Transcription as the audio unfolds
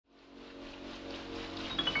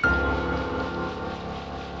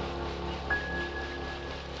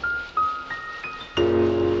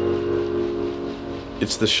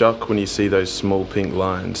It's the shock when you see those small pink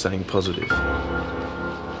lines saying positive.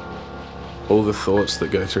 All the thoughts that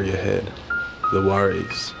go through your head, the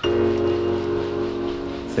worries.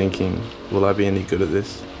 Thinking, will I be any good at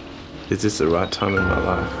this? Is this the right time in my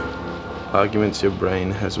life? Arguments your brain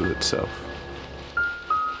has with itself.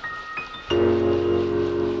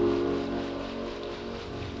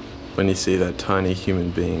 When you see that tiny human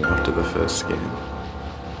being after the first scan,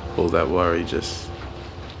 all that worry just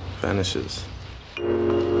vanishes.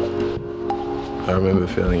 I remember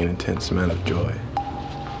feeling an intense amount of joy,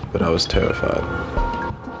 but I was terrified.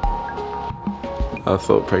 I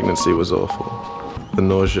thought pregnancy was awful. The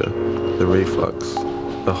nausea, the reflux,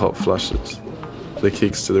 the hot flushes, the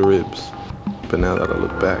kicks to the ribs. But now that I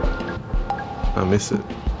look back, I miss it.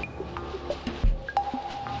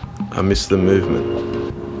 I miss the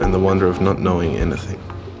movement and the wonder of not knowing anything.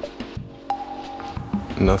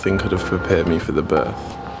 Nothing could have prepared me for the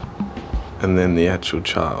birth, and then the actual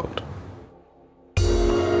child.